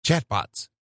Chatbots.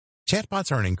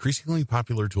 Chatbots are an increasingly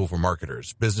popular tool for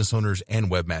marketers, business owners, and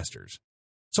webmasters.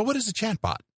 So what is a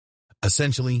chatbot?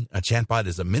 Essentially, a chatbot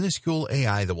is a minuscule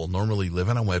AI that will normally live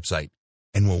on a website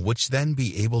and will which then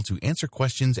be able to answer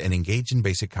questions and engage in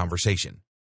basic conversation.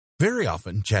 Very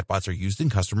often, chatbots are used in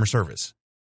customer service.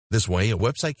 This way, a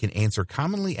website can answer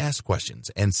commonly asked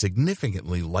questions and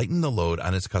significantly lighten the load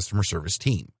on its customer service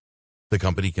team. The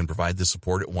company can provide the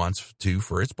support it wants to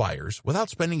for its buyers without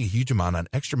spending a huge amount on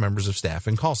extra members of staff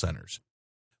and call centers.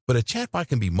 But a chatbot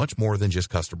can be much more than just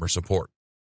customer support.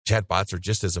 Chatbots are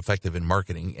just as effective in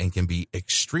marketing and can be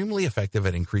extremely effective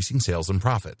at increasing sales and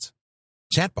profits.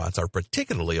 Chatbots are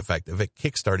particularly effective at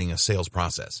kickstarting a sales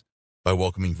process by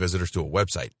welcoming visitors to a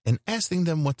website and asking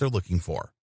them what they're looking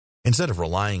for. Instead of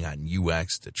relying on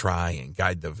UX to try and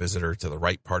guide the visitor to the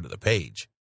right part of the page,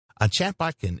 a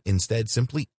chatbot can instead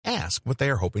simply ask what they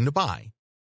are hoping to buy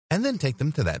and then take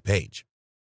them to that page.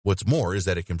 What's more is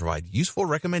that it can provide useful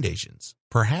recommendations,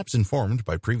 perhaps informed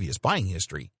by previous buying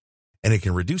history, and it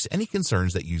can reduce any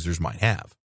concerns that users might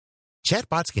have.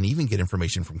 Chatbots can even get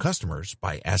information from customers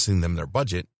by asking them their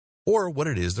budget or what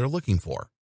it is they're looking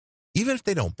for. Even if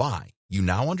they don't buy, you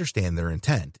now understand their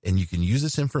intent, and you can use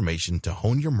this information to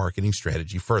hone your marketing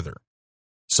strategy further.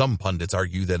 Some pundits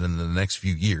argue that in the next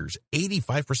few years,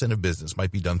 85% of business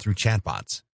might be done through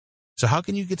chatbots. So how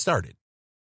can you get started?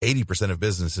 80% of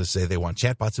businesses say they want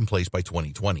chatbots in place by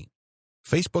 2020.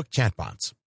 Facebook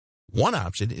chatbots. One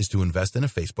option is to invest in a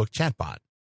Facebook chatbot.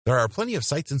 There are plenty of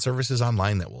sites and services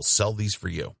online that will sell these for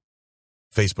you.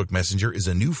 Facebook Messenger is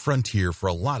a new frontier for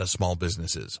a lot of small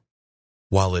businesses.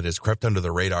 While it has crept under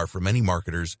the radar for many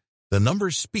marketers, the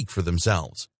numbers speak for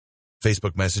themselves.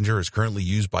 Facebook Messenger is currently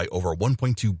used by over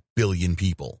 1.2 billion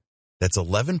people. That's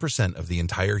 11% of the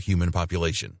entire human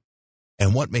population.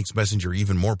 And what makes Messenger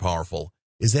even more powerful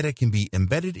is that it can be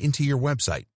embedded into your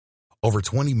website. Over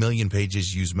 20 million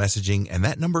pages use messaging, and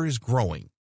that number is growing.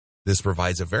 This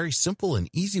provides a very simple and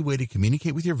easy way to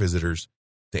communicate with your visitors,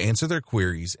 to answer their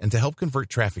queries, and to help convert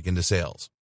traffic into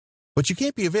sales. But you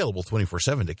can't be available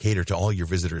 24/7 to cater to all your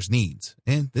visitors' needs,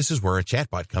 and this is where a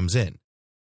chatbot comes in.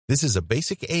 This is a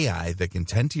basic AI that can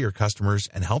tend to your customers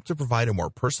and help to provide a more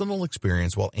personal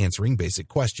experience while answering basic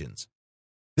questions.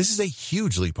 This is a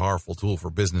hugely powerful tool for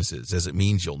businesses, as it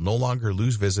means you'll no longer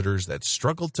lose visitors that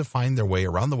struggle to find their way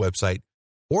around the website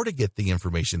or to get the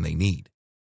information they need.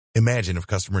 Imagine if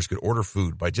customers could order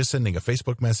food by just sending a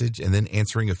Facebook message and then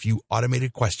answering a few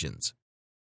automated questions.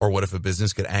 Or what if a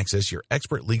business could access your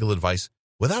expert legal advice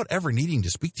without ever needing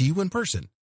to speak to you in person?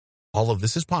 All of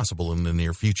this is possible in the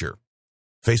near future.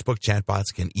 Facebook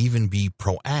chatbots can even be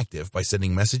proactive by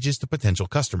sending messages to potential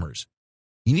customers.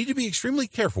 You need to be extremely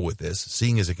careful with this,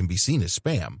 seeing as it can be seen as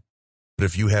spam. But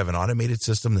if you have an automated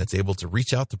system that's able to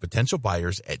reach out to potential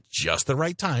buyers at just the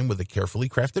right time with a carefully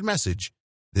crafted message,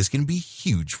 this can be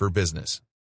huge for business.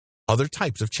 Other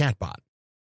types of chatbot.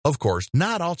 Of course,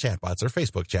 not all chatbots are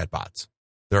Facebook chatbots.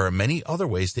 There are many other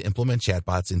ways to implement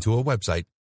chatbots into a website,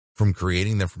 from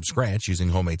creating them from scratch using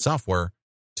homemade software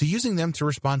to using them to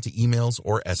respond to emails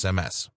or SMS.